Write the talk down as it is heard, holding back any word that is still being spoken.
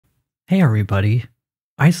Hey everybody,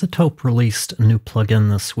 Izotope released a new plugin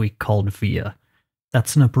this week called VEA.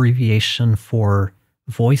 That's an abbreviation for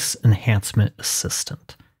Voice Enhancement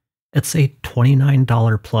Assistant. It's a $29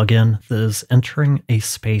 plugin that is entering a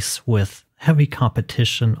space with heavy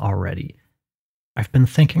competition already. I've been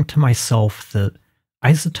thinking to myself that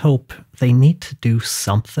Izotope, they need to do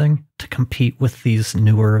something to compete with these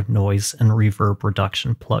newer noise and reverb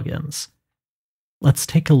reduction plugins. Let's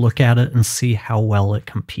take a look at it and see how well it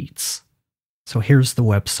competes. So here's the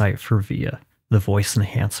website for VEA, the Voice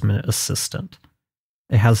Enhancement Assistant.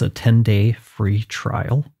 It has a 10-day free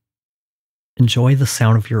trial. Enjoy the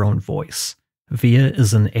sound of your own voice. VEA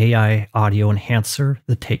is an AI audio enhancer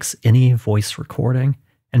that takes any voice recording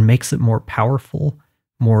and makes it more powerful,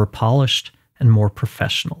 more polished, and more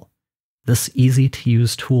professional. This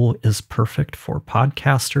easy-to-use tool is perfect for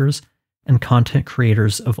podcasters and content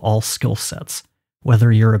creators of all skill sets,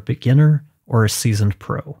 whether you're a beginner or a seasoned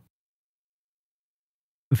pro.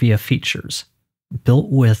 VEA features.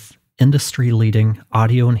 Built with industry-leading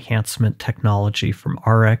audio enhancement technology from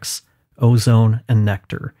RX, Ozone, and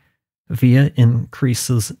Nectar, VEA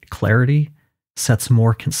increases clarity, sets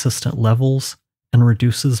more consistent levels, and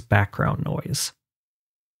reduces background noise.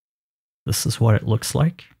 This is what it looks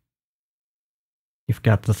like. You've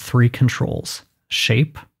got the three controls.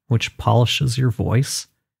 Shape, which polishes your voice.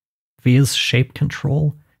 VEA's shape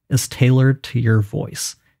control is tailored to your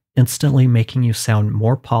voice, instantly making you sound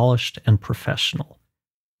more polished and professional.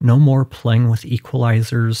 No more playing with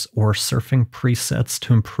equalizers or surfing presets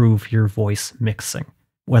to improve your voice mixing,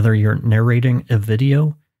 whether you're narrating a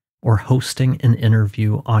video or hosting an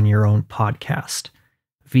interview on your own podcast.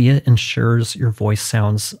 VEA ensures your voice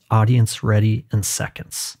sounds audience-ready in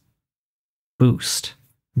seconds. Boost.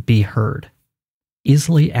 Be heard.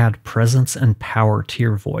 Easily add presence and power to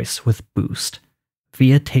your voice with Boost.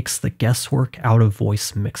 VEA takes the guesswork out of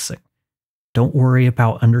voice mixing. Don't worry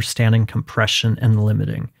about understanding compression and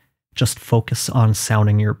limiting. Just focus on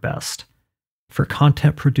sounding your best. For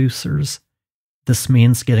content producers, this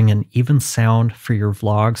means getting an even sound for your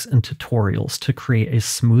vlogs and tutorials to create a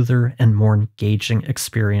smoother and more engaging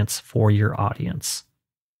experience for your audience.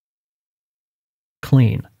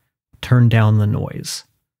 Clean. Turn down the noise.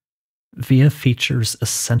 VEA features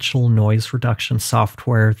essential noise reduction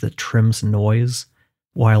software that trims noise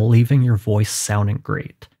while leaving your voice sounding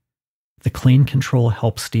great. The clean control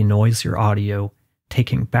helps denoise your audio,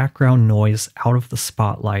 taking background noise out of the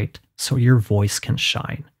spotlight so your voice can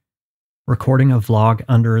shine. Recording a vlog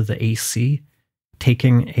under the AC,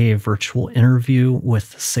 taking a virtual interview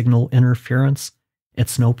with signal interference,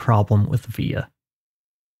 it's no problem with VEA.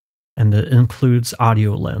 And it includes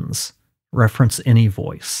audio lens. Reference any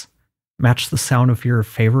voice. Match the sound of your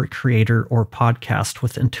favorite creator or podcast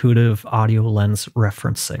with intuitive audio lens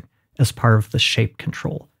referencing as part of the shape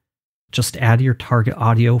control. Just add your target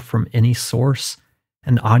audio from any source,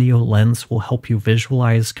 and audio lens will help you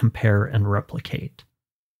visualize, compare, and replicate.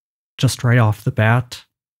 Just right off the bat,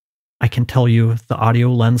 I can tell you the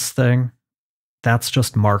audio lens thing, that's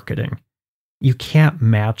just marketing. You can't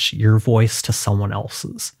match your voice to someone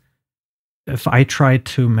else's. If I tried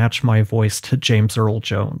to match my voice to James Earl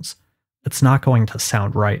Jones, it's not going to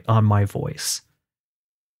sound right on my voice.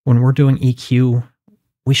 When we're doing EQ,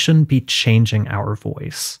 we shouldn't be changing our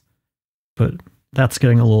voice. But that's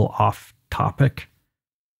getting a little off topic.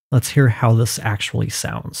 Let's hear how this actually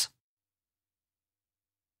sounds.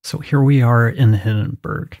 So here we are in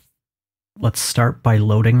Hindenburg. Let's start by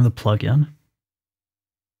loading the plugin.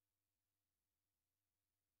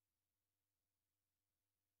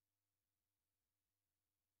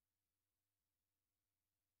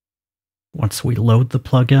 Once we load the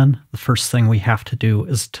plugin, the first thing we have to do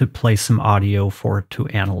is to play some audio for it to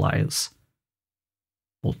analyze.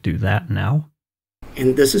 We'll do that now.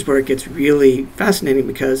 And this is where it gets really fascinating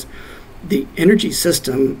because the energy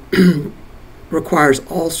system requires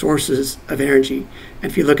all sources of energy. And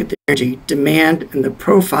if you look at the energy demand and the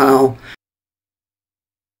profile,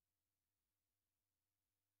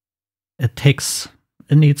 it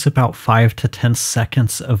needs about 5 to 10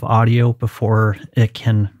 seconds of audio before it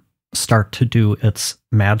can start to do its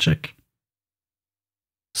magic.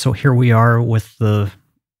 So here we are with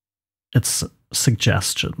its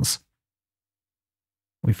suggestions.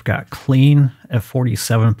 We've got clean at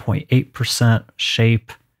 47.8%,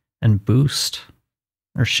 shape and boost,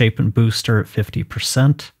 or shape and boost are at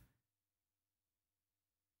 50%.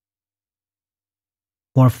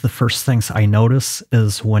 One of the first things I notice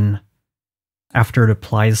is after it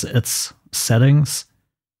applies its settings,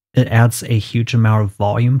 it adds a huge amount of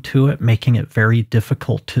volume to it, making it very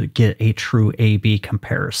difficult to get a true A-B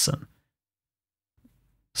comparison.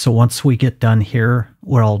 So once we get done here,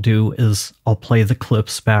 what I'll do is I'll play the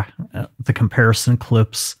clips back, the comparison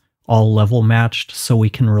clips, all level matched so we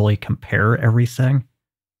can really compare everything.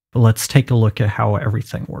 But let's take a look at how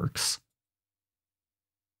everything works.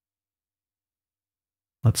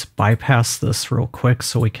 Let's bypass this real quick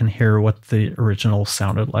so we can hear what the original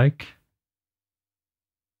sounded like.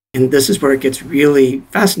 And this is where it gets really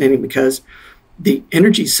fascinating because the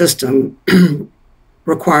energy system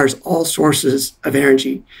requires all sources of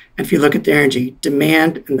energy. And if you look at the energy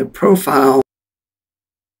demand and the profile.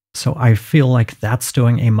 So I feel like that's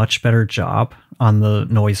doing a much better job on the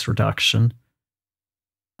noise reduction.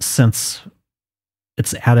 Since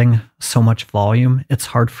it's adding so much volume, it's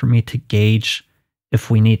hard for me to gauge if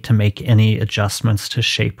we need to make any adjustments to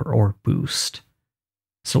shape or boost.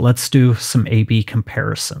 So let's do some A/B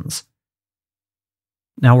comparisons.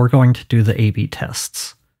 Now we're going to do the A/B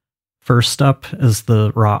tests. First up is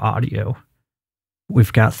the raw audio.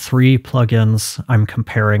 We've got 3 plugins I'm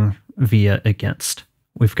comparing VEA against.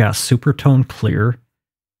 We've got Supertone Clear,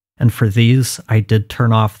 and for these I did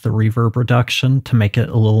turn off the reverb reduction to make it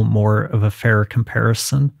a little more of a fair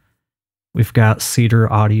comparison. We've got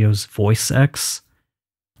Cedar Audio's VoicEx.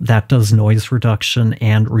 That does noise reduction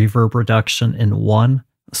and reverb reduction in one,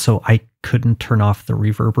 so I couldn't turn off the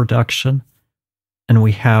reverb reduction. And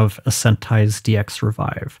we have Accentize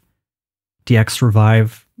dxRevive.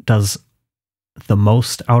 dxRevive does the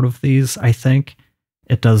most out of these, I think.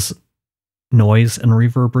 It does noise and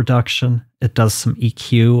reverb reduction. It does some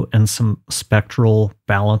EQ and some spectral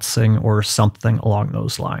balancing or something along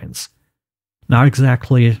those lines. Not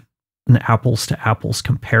exactly an apples to apples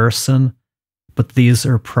comparison, but these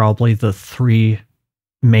are probably the 3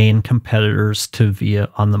 main competitors to VEA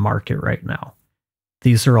on the market right now.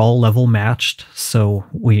 These are all level matched, so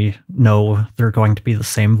we know they're going to be the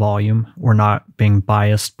same volume. We're not being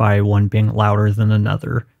biased by one being louder than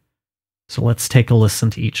another. So let's take a listen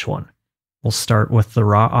to each one. We'll start with the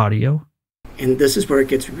raw audio. And this is where it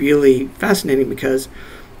gets really fascinating because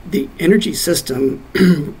the energy system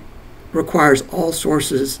requires all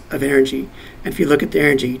sources of energy. And if you look at the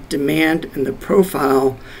energy demand and the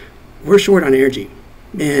profile, we're short on energy.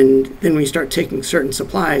 And then we start taking certain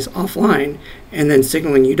supplies offline and then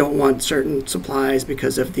signaling you don't want certain supplies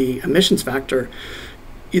because of the emissions factor,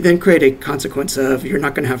 you then create a consequence of you're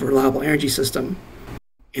not going to have a reliable energy system.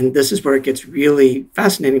 And this is where it gets really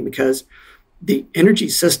fascinating because the energy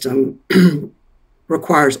system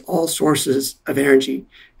requires all sources of energy.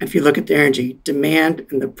 And if you look at the energy demand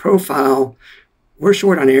and the profile, we're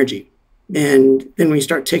short on energy. And then we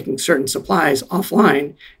start taking certain supplies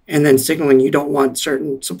offline and then signaling you don't want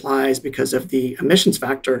certain supplies because of the emissions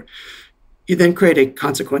factor, you then create a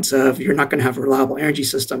consequence of you're not going to have a reliable energy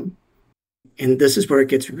system. And this is where it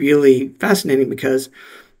gets really fascinating because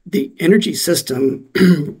the energy system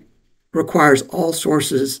requires all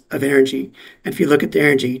sources of energy. And if you look at the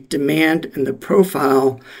energy demand and the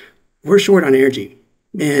profile, we're short on energy.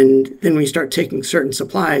 And then we start taking certain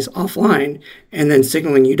supplies offline and then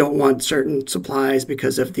signaling you don't want certain supplies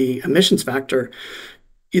because of the emissions factor,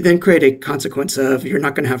 you then create a consequence of you're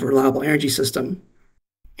not going to have a reliable energy system.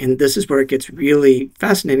 And this is where it gets really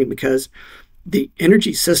fascinating because the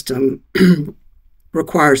energy system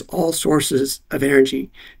requires all sources of energy.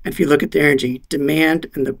 And if you look at the energy demand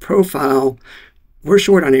and the profile, we're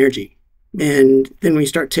short on energy. And then we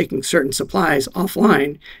start taking certain supplies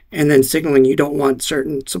offline and then signaling you don't want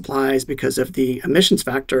certain supplies because of the emissions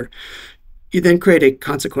factor, you then create a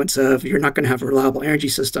consequence of you're not going to have a reliable energy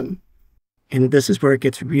system. And this is where it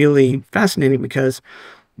gets really fascinating because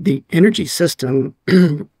the energy system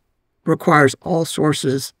requires all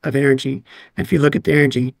sources of energy. And if you look at the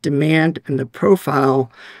energy demand and the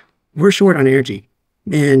profile, we're short on energy.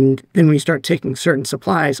 And then we start taking certain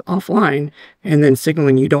supplies offline and then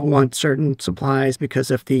signaling you don't want certain supplies because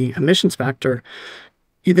of the emissions factor,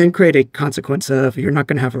 you then create a consequence of you're not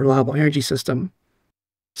going to have a reliable energy system.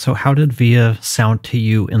 So how did VEA sound to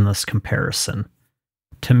you in this comparison?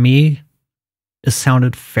 To me, it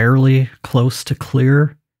sounded fairly close to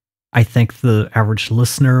Clear. I think the average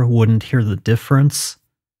listener wouldn't hear the difference.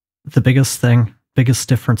 The biggest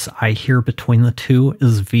difference I hear between the two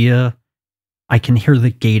is VEA, I can hear the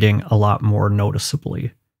gating a lot more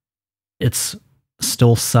noticeably. It's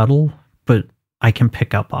still subtle, but I can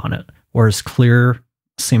pick up on it, whereas Clear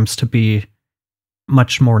seems to be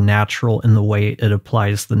much more natural in the way it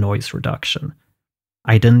applies the noise reduction.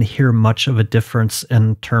 I didn't hear much of a difference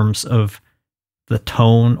in terms of the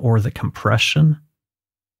tone or the compression,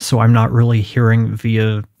 so I'm not really hearing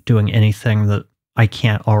VEA doing anything that I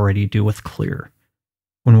can't already do with Clear.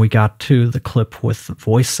 When we got to the clip with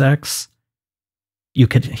VoicEx, you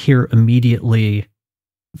could hear immediately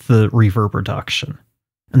the reverb reduction.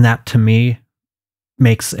 And that, to me,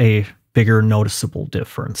 makes a bigger noticeable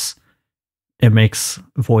difference. It makes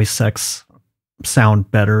VoicEx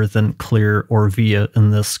sound better than Clear or VEA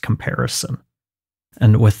in this comparison.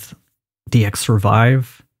 And with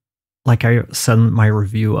dxRevive, like I said in my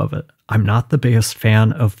review of it, I'm not the biggest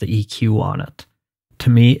fan of the EQ on it. To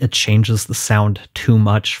me, it changes the sound too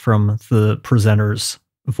much from the presenter's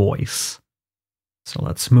voice. So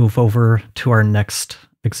let's move over to our next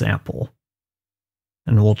example.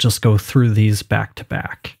 And we'll just go through these back to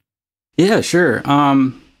back. Yeah, sure.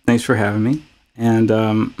 Thanks for having me. And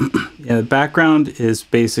yeah, the background is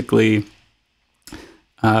basically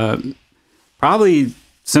probably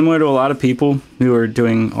similar to a lot of people who are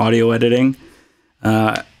doing audio editing.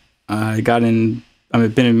 I've been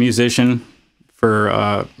a musician for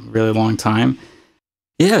a really long time.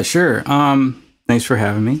 Yeah, sure. Thanks for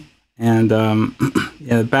having me. And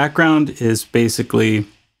yeah, the background is basically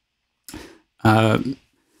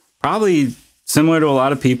probably similar to a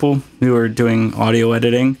lot of people who are doing audio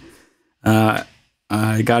editing. I've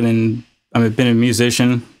been a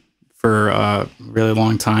musician for a really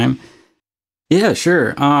long time. Yeah,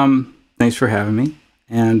 sure. Thanks for having me.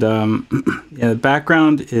 And yeah, the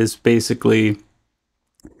background is basically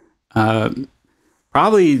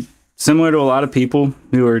probably similar to a lot of people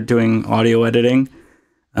who are doing audio editing.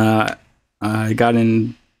 I've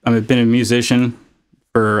been a musician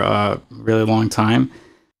for a really long time.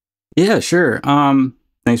 Yeah, sure.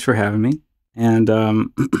 Thanks for having me. And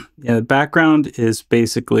yeah, the background is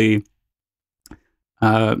basically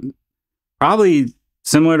probably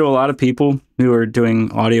similar to a lot of people who are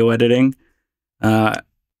doing audio editing. I've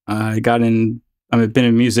been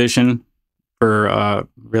a musician for a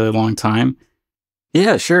really long time.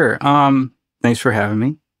 Yeah, sure. Thanks for having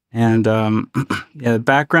me. And yeah, the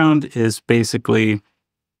background is basically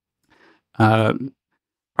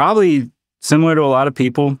probably similar to a lot of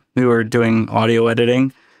people who are doing audio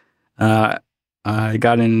editing. I've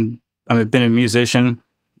been a musician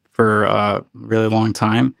for a really long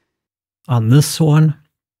time. On this one,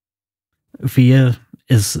 VEA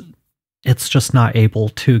it's just not able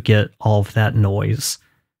to get all of that noise.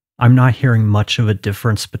 I'm not hearing much of a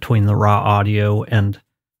difference between the raw audio and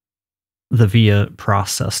the VEA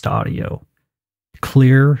processed audio.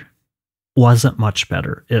 Clear wasn't much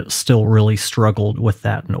better. It still really struggled with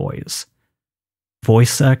that noise.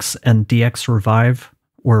 VoicEx and dxRevive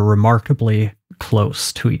were remarkably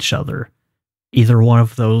close to each other. Either one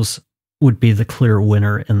of those would be the clear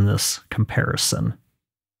winner in this comparison.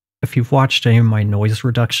 If you've watched any of my noise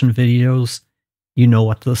reduction videos, you know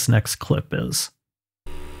what this next clip is.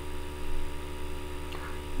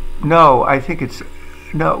 No, I think it's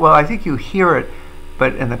no. Well, I think you hear it,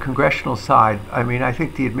 but in the congressional side, I mean, I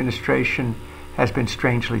think the administration has been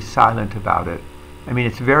strangely silent about it. I mean,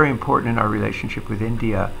 it's very important in our relationship with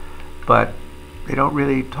India, but they don't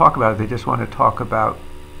really talk about it. They just want to talk about,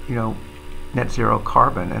 you know, net zero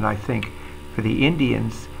carbon. And I think for the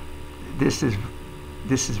Indians, this is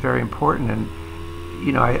very important. And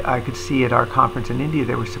you know, I could see at our conference in India,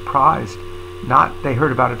 they were surprised. They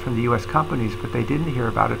heard about it from the U.S. companies, but they didn't hear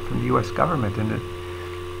about it from the U.S. government. And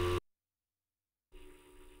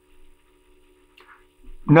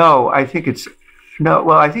no, I think it's no.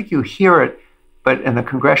 Well, I think you hear it, but in the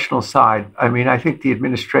congressional side, I mean, I think the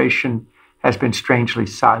administration has been strangely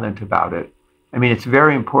silent about it. I mean, it's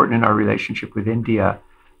very important in our relationship with India,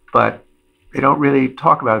 but they don't really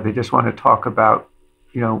talk about it. They just want to talk about,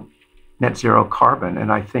 you know, net zero carbon.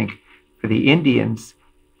 And I think for the Indians,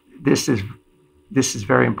 this is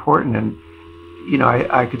very important. And you know,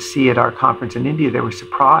 I could see at our conference in India, they were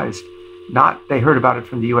surprised. They heard about it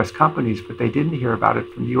from the U.S. companies, but they didn't hear about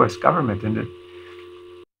it from the U.S. government. And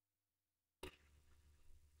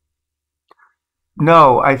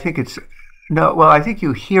no, I think it's no. Well, I think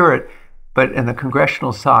you hear it, but in the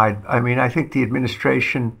congressional side, I mean, I think the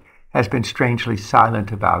administration has been strangely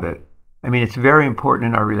silent about it. I mean, it's very important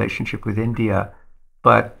in our relationship with India,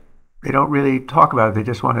 but they don't really talk about it. They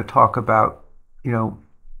just want to talk about, you know,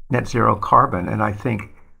 net zero carbon. And I think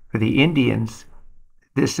for the Indians,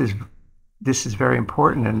 this is very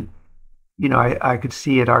important. And you know, I could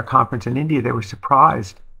see at our conference in India, they were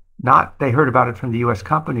surprised. They heard about it from the U.S.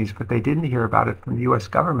 companies, but they didn't hear about it from the U.S.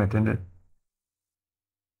 government. And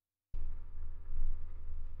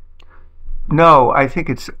no, I think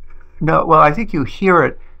it's no. Well, I think you hear it,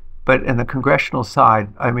 but in the congressional side,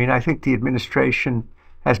 I mean, I think the administration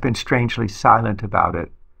has been strangely silent about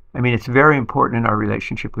it. I mean, it's very important in our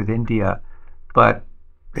relationship with India, but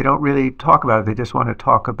they don't really talk about it. They just want to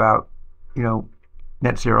talk about, you know,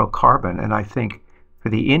 net zero carbon. And I think for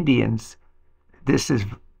the Indians, this is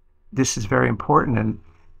very important. And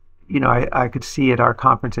I could see at our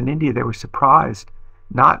conference in India, they were surprised.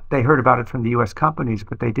 Not they heard about it from the U.S. companies,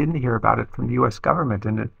 but they didn't hear about it from the U.S. government.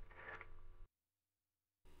 And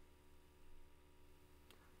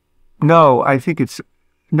no, I think it's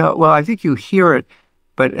no. Well, I think you hear it,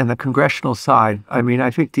 but in the congressional side, I mean,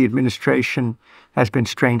 I think the administration has been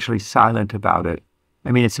strangely silent about it.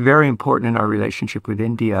 I mean, it's very important in our relationship with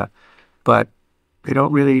India, but they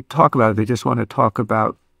don't really talk about it. They just want to talk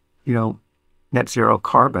about, net zero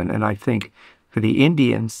carbon. And I think for the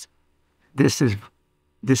Indians, this is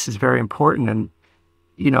very important. And,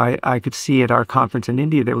 I could see at our conference in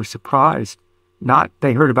India, they were surprised. Not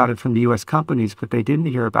they heard about it from the U.S. companies, but they didn't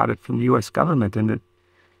hear about it from the U.S. government. And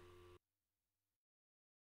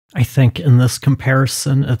I think in this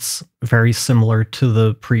comparison, it's very similar to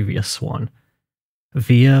the previous one.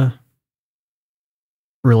 VEA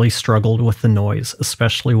really struggled with the noise,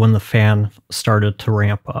 especially when the fan started to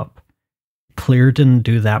ramp up. Clear didn't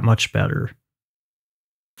do that much better.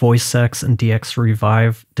 VoicEx and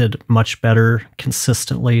dxRevive did much better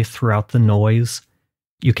consistently throughout the noise.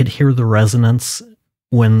 You could hear the resonance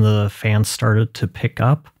when the fan started to pick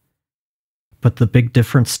up. But the big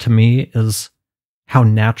difference to me is how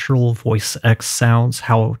natural VoicEx sounds,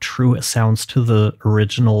 how true it sounds to the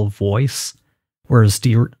original voice, whereas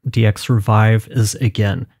dxRevive is,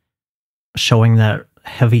 again, showing that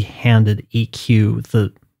heavy-handed EQ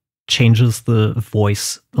that changes the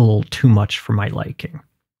voice a little too much for my liking.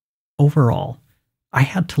 Overall, I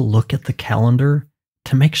had to look at the calendar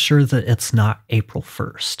to make sure that it's not April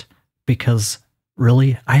 1st, because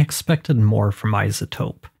really, I expected more from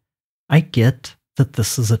Izotope. I get that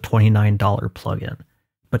this is a $29 plugin,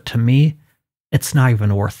 but to me, it's not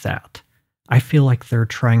even worth that. I feel like they're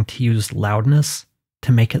trying to use loudness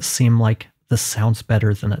to make it seem like this sounds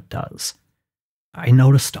better than it does. I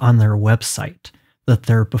noticed on their website that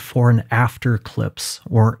their before and after clips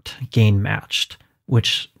weren't gain matched,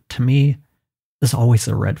 which to me is always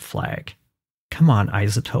a red flag. Come on,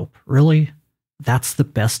 Izotope, really? That's the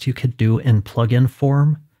best you could do in plugin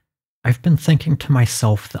form? I've been thinking to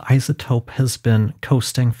myself that Izotope has been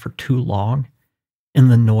coasting for too long in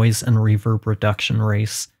the noise and reverb reduction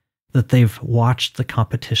race that they've watched the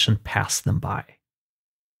competition pass them by.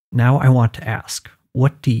 Now I want to ask,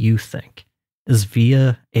 what do you think? Is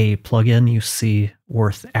VEA a plugin you see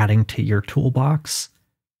worth adding to your toolbox?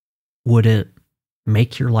 Would it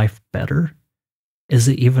make your life better? Is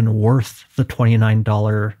it even worth the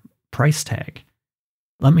 $29 price tag?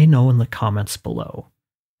 Let me know in the comments below.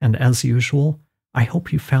 And as usual, I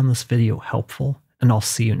hope you found this video helpful, and I'll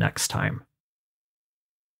see you next time.